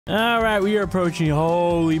All right, we are approaching.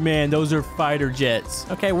 Holy man, those are fighter jets.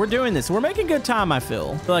 Okay, we're doing this. We're making good time, I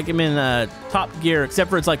feel. I feel like I'm in top gear, except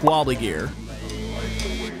for it's like wobbly gear.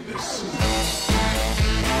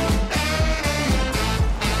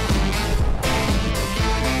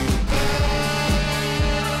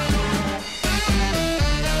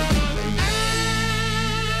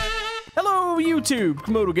 YouTube,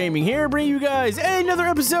 Camodo Gaming here, bringing you guys another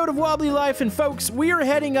episode of Wobbly Life. And folks, we are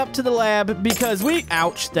heading up to the lab because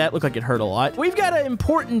ouch, that looked like it hurt a lot. We've got an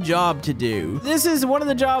important job to do. This is one of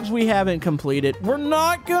the jobs we haven't completed. We're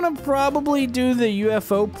not gonna probably do the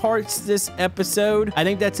UFO parts this episode. I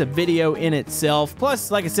think that's a video in itself. Plus,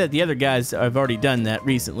 like I said, the other guys have already done that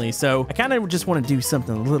recently. So I kind of just want to do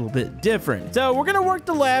something a little bit different. So we're gonna work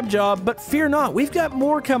the lab job, but fear not, we've got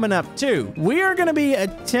more coming up too. We are gonna be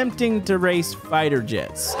attempting to race fighter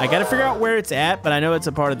jets. I gotta figure out where it's at, but I know it's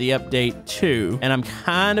a part of the update too. And I'm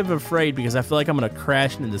kind of afraid because I feel like I'm gonna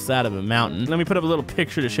crash into the side of a mountain. Let me put up a little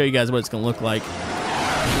picture to show you guys what it's gonna look like.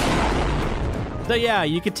 So yeah,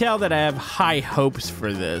 you can tell that I have high hopes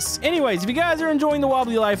for this. Anyways, if you guys are enjoying the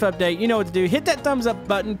Wobbly Life update, you know what to do. Hit that thumbs up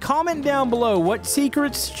button. Comment down below. What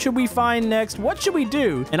secrets should we find next? What should we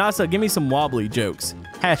do? And also, give me some wobbly jokes.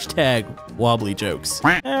 Hashtag wobbly jokes.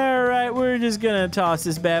 All right, we're just gonna toss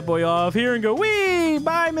this bad boy off here and go, whee!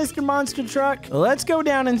 Bye, Mr. Monster Truck. Let's go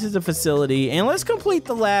down into the facility and let's complete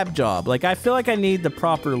the lab job. Like, I feel like I need the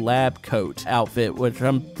proper lab coat outfit, which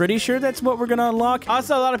I'm pretty sure that's what we're gonna unlock.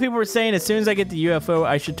 Also, a lot of people were saying as soon as I get the UFO,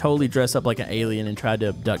 I should totally dress up like an alien and try to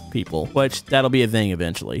abduct people, which that'll be a thing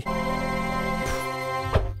eventually.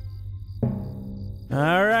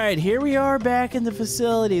 All right, here we are back in the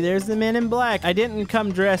facility. There's the men in black. I didn't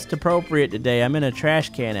come dressed appropriate today. I'm in a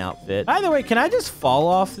trash can outfit. By the way, can I just fall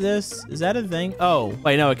off this? Is that a thing? Oh,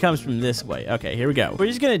 wait, no, it comes from this way. Okay, here we go. We're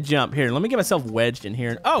just gonna jump here. Let me get myself wedged in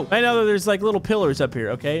here. Oh, I know there's like little pillars up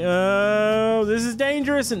here. Okay, oh, this is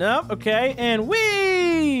dangerous and up. Okay, and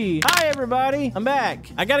whee! Hi, everybody. I'm back.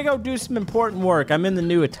 I gotta go do some important work. I'm in the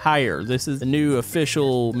new attire. This is the new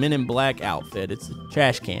official Men in Black outfit. It's a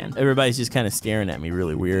trash can. Everybody's just kind of staring at me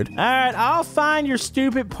really weird. All right, I'll find your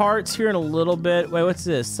stupid parts here in a little bit. Wait, what's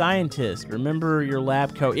this? Scientist, remember your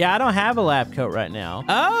lab coat. Yeah, I don't have a lab coat right now.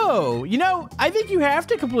 Oh, you know, I think you have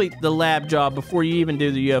to complete the lab job before you even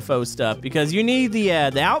do the UFO stuff because you need the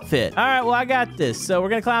outfit. All right, well, I got this. So we're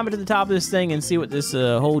gonna climb up to the top of this thing and see what this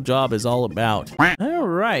whole job is all about. All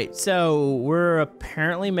right, so we're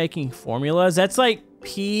apparently making formulas. That's like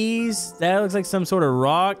peas. That looks like some sort of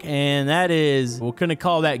rock, and that is, we're gonna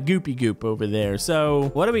call that goopy goop over there. So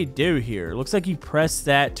what do we do here? Looks like you press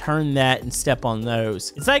that, turn that, and step on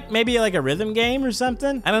those. It's like maybe like a rhythm game or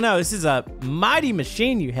something. I don't know. This is a mighty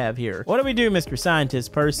machine you have here. What do we do, Mr.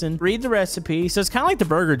 Scientist person? Read the recipe. So it's kind of like the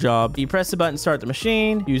burger job. You press the button, start the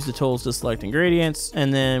machine, use the tools to select ingredients,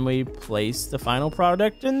 and then we place the final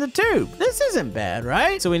product in the tube. This isn't bad,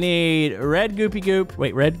 right? So we need red goopy goop.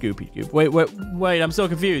 Wait, red goopy goop. Wait, I'm so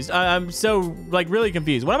confused. I'm so like really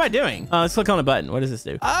confused. What am I doing? Let's click on a button. What does this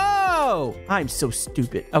do? Oh, I'm so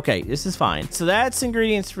stupid. Okay, this is fine. So that's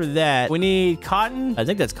ingredients for that. We need cotton. I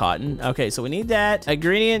think that's cotton. Okay, so we need that.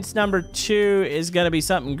 Ingredients number 2 is gonna be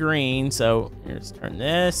something green. So let's turn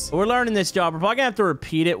this. We're learning this job. We're probably gonna have to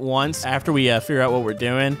repeat it once after we figure out what we're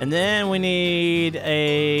doing. And then we need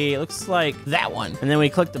a, looks like that one. And then we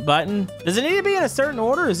click the button. Does it need to be in a certain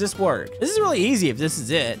order or does this work? This is really easy if this is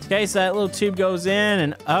it. Okay, so that little tube goes in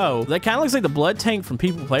and oh, that kind of looks like the blood tank from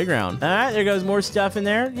People Playground. All right, there goes more stuff in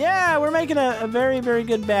there. Yeah, we're making a very, very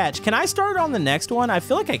good batch. Can I start on the next one? I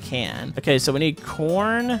feel like I can. Okay, so we need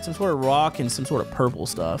corn, some sort of rock, and some sort of purple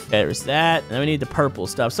stuff. Okay, there's that. And then we need the purple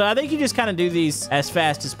stuff. So I think you just kind of do these as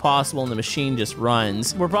fast as possible and the machine just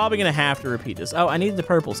runs. We're probably gonna have to repeat this. Oh, I need the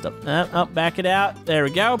purple stuff. Back it out. There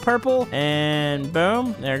we go, purple. And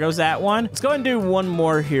boom, there goes that one. Let's go ahead and do one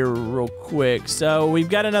more here real quick. So we've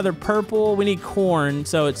got another purple. We need corn.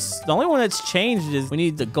 So it's the only one that's changed is we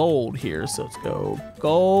need the gold here. So let's go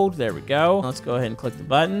gold. There we go. Let's go ahead and click the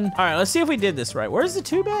button. All right, let's see if we did this right. Where's the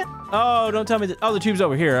tube at? Oh, don't tell me that. Oh, the tube's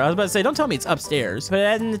over here. I was about to say, don't tell me it's upstairs. Put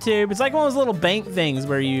that in the tube. It's like one of those little bank things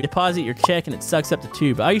where you deposit your check and it sucks up the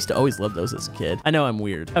tube. I used to always love those as a kid. I know I'm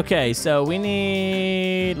weird. Okay, so we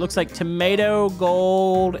need, looks like tomato,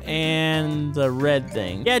 gold, and the red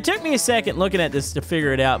thing. Yeah, it took me a second looking at this to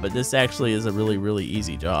figure it out, but this actually is a really, really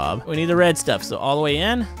easy job. We need the red stuff. So all the way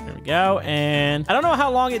in. There we go. And I don't know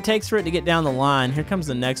how long it takes for it to get down the line. Here comes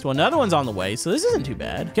the next one. The other one's on the way, so this isn't too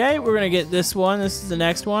bad. Okay, we're gonna get this one. This is the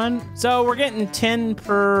next one. So we're getting 10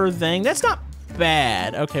 per thing. That's not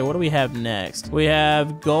bad. Okay, what do we have next? We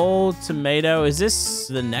have gold tomato. Is this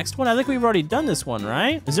the next one? I think we've already done this one,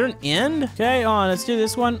 right? Is there an end? Okay, let's do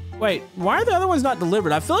this one. Wait, why are the other ones not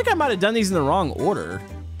delivered? I feel like I might have done these in the wrong order.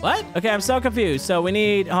 What? Okay, I'm so confused. So we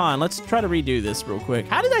need, hold on, let's try to redo this real quick.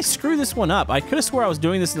 How did I screw this one up? I could have swore I was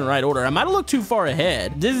doing this in the right order. I might have looked too far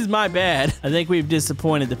ahead. This is my bad. I think we've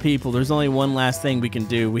disappointed the people. There's only one last thing we can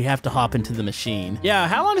do. We have to hop into the machine. Yeah,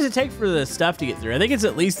 how long does it take for the stuff to get through? I think it's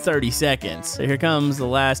at least 30 seconds. So here comes the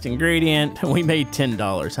last ingredient. We made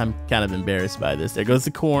 $10. I'm kind of embarrassed by this. There goes the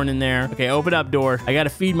corn in there. Okay, open up door. I got to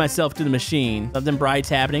feed myself to the machine. Something bright's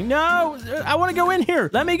happening. No, I want to go in here.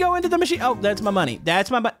 Let me go into the machine. Oh, that's my money. That's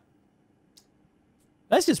my money.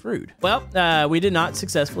 That's just rude. Well, we did not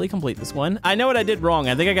successfully complete this one. I know what I did wrong.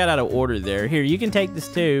 I think I got out of order there. Here, you can take this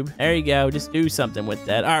tube. There you go. Just do something with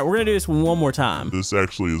that. All right, we're gonna do this one more time. This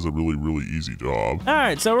actually is a really, really easy job. All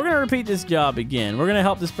right, so we're gonna repeat this job again. We're gonna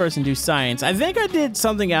help this person do science. I think I did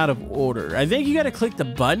something out of order. I think you gotta click the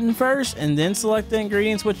button first and then select the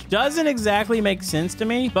ingredients, which doesn't exactly make sense to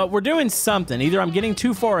me, but we're doing something. Either I'm getting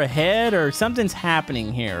too far ahead or something's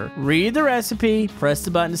happening here. Read the recipe, press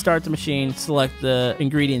the button to start the machine, select the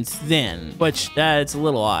ingredients then, which it's a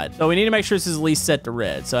little odd. So we need to make sure this is at least set to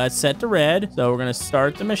red. So that's set to red. So we're gonna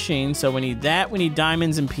start the machine. So we need that. We need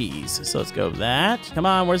diamonds and peas. So let's go with that. Come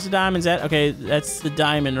on, where's the diamonds at? Okay, that's the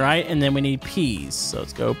diamond, right? And then we need peas. So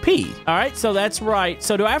let's go peas. All right, so that's right.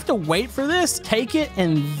 So do I have to wait for this, take it,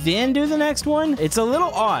 and then do the next one? It's a little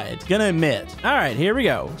odd, gonna admit. All right, here we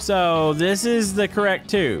go. So this is the correct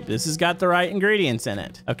tube. This has got the right ingredients in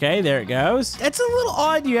it. Okay, there it goes. It's a little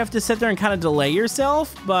odd. You have to sit there and kind of delay yourself,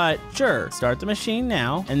 but sure. Start the machine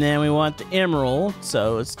now. And then we want the emerald.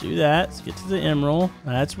 So let's do that. Let's get to the emerald.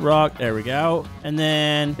 That's rock. There we go. And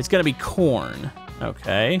then it's going to be corn.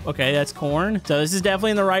 Okay. Okay, that's corn. So this is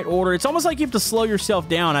definitely in the right order. It's almost like you have to slow yourself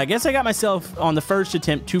down. I guess I got myself on the first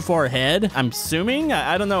attempt too far ahead. I'm assuming.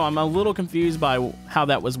 I don't know. I'm a little confused by how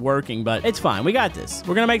that was working, but it's fine. We got this.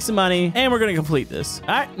 We're going to make some money and we're going to complete this. All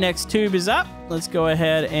right, next tube is up. Let's go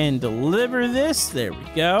ahead and deliver this. There we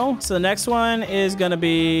go. So the next one is going to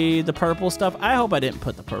be the purple stuff. I hope I didn't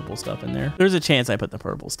put the purple stuff in there. There's a chance I put the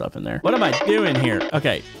purple stuff in there. What am I doing here?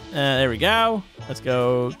 Okay, there we go. Let's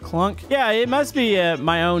go clunk. Yeah, it must be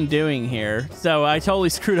my own doing here. So I totally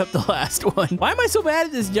screwed up the last one. Why am I so bad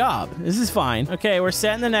at this job? This is fine. Okay, we're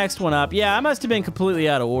setting the next one up. Yeah, I must have been completely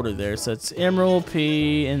out of order there. So it's emerald,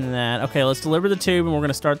 pea, and that. Okay, let's deliver the tube and we're going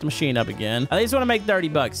to start the machine up again. I just want to make 30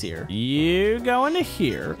 bucks here. You go into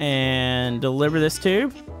here and deliver this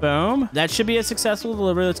tube. Boom. That should be a successful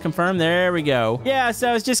delivery. Let's confirm. There we go. Yeah,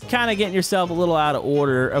 so it's just kind of getting yourself a little out of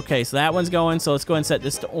order. Okay, so that one's going. So let's go ahead and set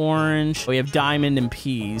this to orange. We have diamond and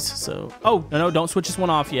peas. So, oh, no, don't switch this one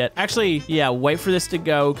off yet. Actually, yeah, wait for this to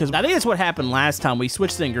go because I think that's what happened last time. We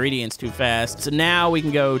switched the ingredients too fast. So now we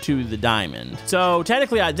can go to the diamond. So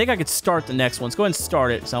technically, I think I could start the next one. Let's go ahead and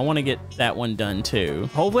start it. So I want to get that one done too.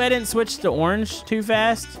 Hopefully I didn't switch to orange too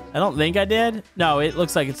fast. I don't think I did. No, it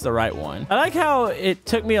looks like it's the right one. I like how it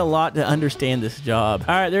took me a lot to understand this job.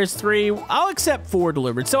 All right, there's 3. I'll accept 4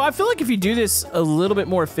 delivered. So I feel like if you do this a little bit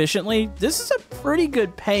more efficiently, this is a pretty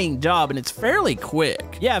good paying job and it's fairly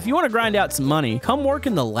quick. Yeah, if you want to grind out some money, come work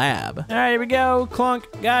in the lab. All right, here we go.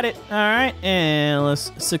 Clunk, got it. All right, and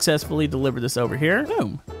let's successfully deliver this over here.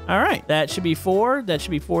 Boom. All right, that should be 4. That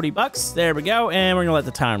should be 40 bucks. There we go, and we're gonna let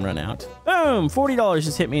the time run out. Boom, $40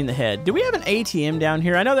 just hit me in the head. Do we have an ATM down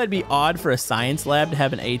here? I know that'd be odd for a science lab to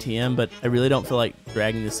have an ATM, but I really don't feel like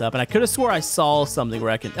dragging this up. And I could have swore I saw something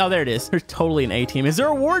where I can, oh, there it is. There's totally an ATM. Is there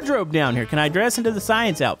a wardrobe down here? Can I dress into the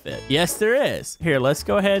science outfit? Yes, there is. Here, let's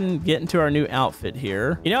go ahead and get into our new outfit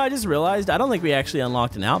here. You know, I just realized I don't think we actually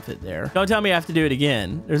unlocked an outfit there. Don't tell me I have to do it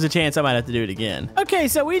again. There's a chance I might have to do it again. Okay,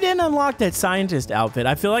 so we didn't unlock that scientist outfit.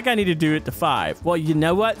 I feel like I need to do it to 5. Well, you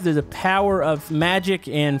know what? There's the power of magic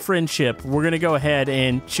and friendship. We're gonna go ahead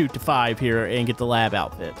and shoot to 5 here and get the lab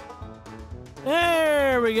outfit.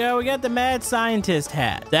 There we go. We got the mad scientist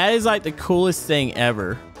hat. That is like the coolest thing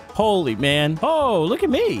ever. Holy man. Oh, look at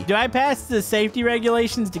me. Do I pass the safety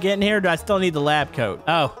regulations to get in here? Or do I still need the lab coat?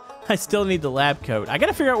 Oh, I still need the lab coat. I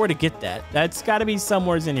gotta figure out where to get that. That's gotta be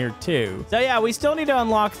somewheres in here too. So yeah, we still need to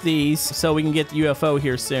unlock these so we can get the UFO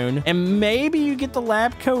here soon. And maybe you get the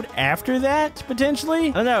lab coat after that, potentially?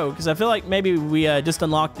 I don't know, because I feel like maybe we just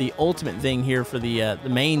unlocked the ultimate thing here for the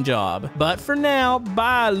main job. But for now,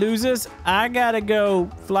 bye, losers. I gotta go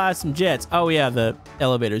fly some jets. Oh yeah, the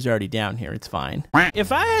elevator's already down here. It's fine.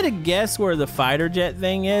 If I had to guess where the fighter jet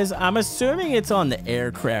thing is, I'm assuming it's on the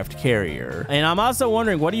aircraft carrier. And I'm also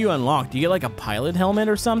wondering, what do you you unlock? Do you get like a pilot helmet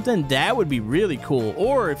or something? That would be really cool.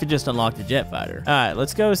 Or if it just unlocked a jet fighter. All right,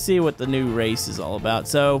 let's go see what the new race is all about.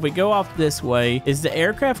 So if we go off this way, is the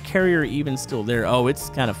aircraft carrier even still there? Oh, it's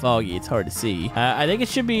kind of foggy. It's hard to see. I think it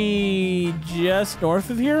should be just north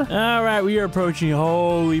of here. All right, we are approaching.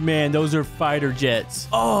 Holy man, those are fighter jets.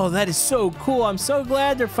 Oh, that is so cool. I'm so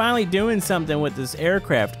glad they're finally doing something with this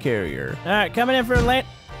aircraft carrier. All right, coming in for a land.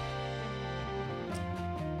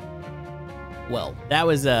 Well, that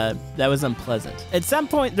was unpleasant. At some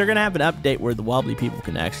point, they're gonna have an update where the wobbly people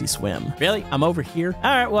can actually swim. Really? I'm over here? All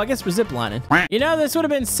right, well, I guess we're ziplining. You know, this would have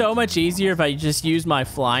been so much easier if I just used my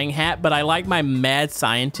flying hat, but I like my mad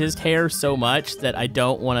scientist hair so much that I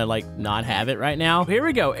don't want to, like, not have it right now. Here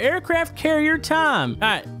we go. Aircraft carrier time. All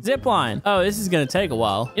right, zipline. Oh, this is gonna take a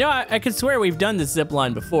while. You know, I could swear we've done this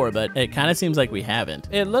zipline before, but it kind of seems like we haven't.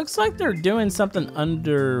 It looks like they're doing something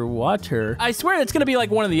underwater. I swear it's gonna be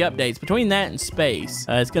like one of the updates between that and space.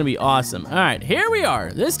 It's gonna be awesome. All right, here we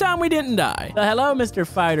are. This time we didn't die. Hello, Mr.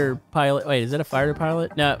 Fighter Pilot. Wait, is that a fighter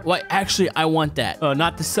pilot? No, wait, actually, I want that. Oh,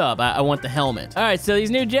 not the sub. I want the helmet. All right, so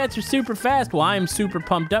these new jets are super fast. Well, I'm super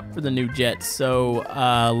pumped up for the new jets. So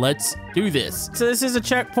let's do this. So this is a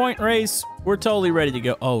checkpoint race. We're totally ready to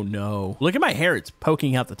go. Oh no. Look at my hair. It's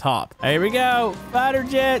poking out the top. Here we go. Fighter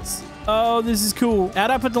jets. Oh, this is cool. How'd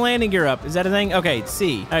I put the landing gear up? Is that a thing? Okay,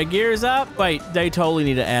 C. All right, gears up. Wait, they totally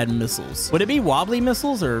need to add missiles. Would it be wobbly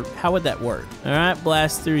missiles or how would that work? All right,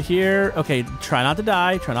 blast through here. Okay, try not to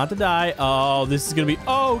die. Try not to die. Oh, this is gonna be,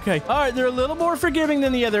 oh, okay. All right, they're a little more forgiving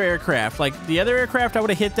than the other aircraft. Like the other aircraft, I would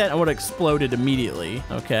have hit that and I would have exploded immediately.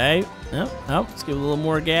 Okay. Oh, let's give it a little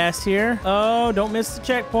more gas here. Oh, don't miss the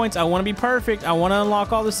checkpoints. I want to be perfect. I want to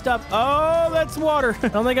unlock all the stuff. Oh, that's water. I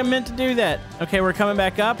don't think I meant to do that. Okay, we're coming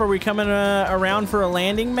back up. Are we coming around for a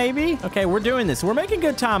landing, maybe? Okay, we're doing this. We're making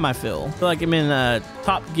good time, I feel. I feel like I'm in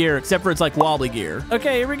top gear, except for it's like wobbly gear.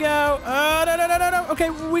 Okay, here we go. No. Okay,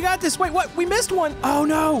 we got this. Wait, what? We missed one. Oh,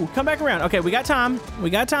 no. Come back around. Okay, we got time. We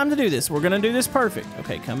got time to do this. We're going to do this perfect.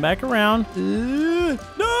 Okay, come back around.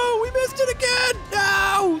 No, we missed it again.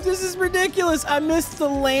 No, this is ridiculous. I missed the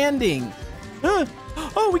landing.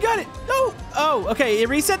 Oh, we got it. No. Oh, okay. It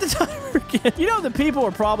reset the timer again. You know, the people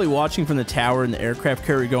are probably watching from the tower in the aircraft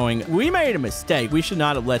carrier going, we made a mistake. We should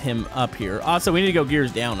not have let him up here. Also, we need to go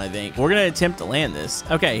gears down, I think. We're going to attempt to land this.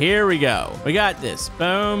 Okay, here we go. We got this.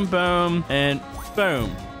 Boom, boom, and boom.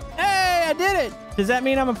 Hey, I did it. Does that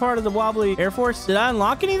mean I'm a part of the Wobbly Air Force? Did I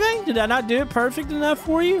unlock anything? Did I not do it perfect enough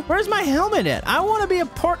for you? Where's my helmet at? I want to be a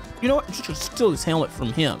part. You know what? You should steal this helmet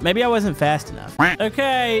from him. Maybe I wasn't fast enough.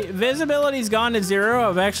 Okay, visibility's gone to 0.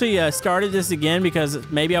 I've actually started this again because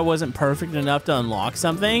maybe I wasn't perfect enough to unlock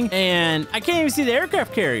something. And I can't even see the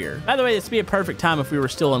aircraft carrier. By the way, this would be a perfect time if we were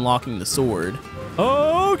still unlocking the sword.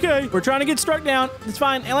 Oh, okay. We're trying to get struck down. It's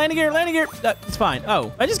fine. Landing gear, landing gear. It's fine.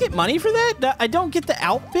 Oh, I just get money for that? I don't get the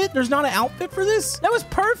outfit? There's not an outfit for this? That was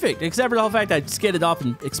perfect, except for the whole fact I skidded off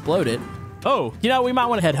and exploded. Oh, you know, we might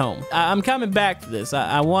want to head home. I'm coming back for this.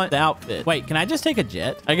 I want the outfit. Wait, can I just take a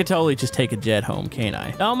jet? I could totally just take a jet home, can't I?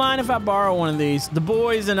 Don't mind if I borrow one of these. The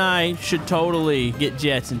boys and I should totally get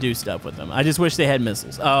jets and do stuff with them. I just wish they had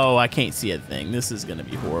missiles. Oh, I can't see a thing. This is going to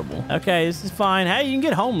be horrible. Okay, this is fine. Hey, you can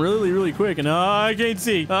get home really, really quick. And I can't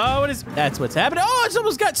see. Oh, what is... That's what's happening. Oh, I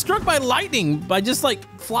almost got struck by lightning by just like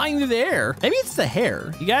flying through the air. Maybe it's the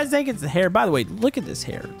hair. You guys think it's the hair? By the way, look at this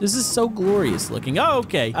hair. This is so glorious looking. Oh,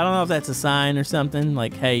 okay. I don't know if that's a sign or something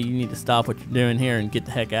like, hey, you need to stop what you're doing here and get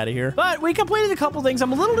the heck out of here. But we completed a couple things.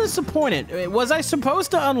 I'm a little disappointed. Was I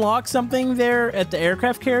supposed to unlock something there at the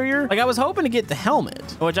aircraft carrier? Like, I was hoping to get the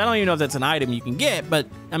helmet, which I don't even know if that's an item you can get, but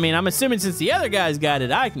I mean, I'm assuming since the other guys got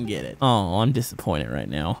it, I can get it. Oh, I'm disappointed right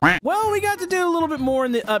now. Well, we got to do a little bit more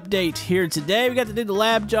in the update here today. We got to do the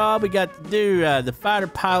lab job. We got to do the fighter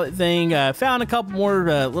pilot thing. Found a couple more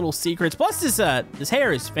little secrets. Plus, this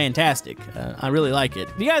hair is fantastic. I really like it.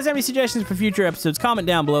 If you guys have any suggestions for future episodes, comment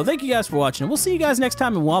down below. Thank you guys for watching. We'll see you guys next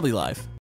time in Wobbly Life.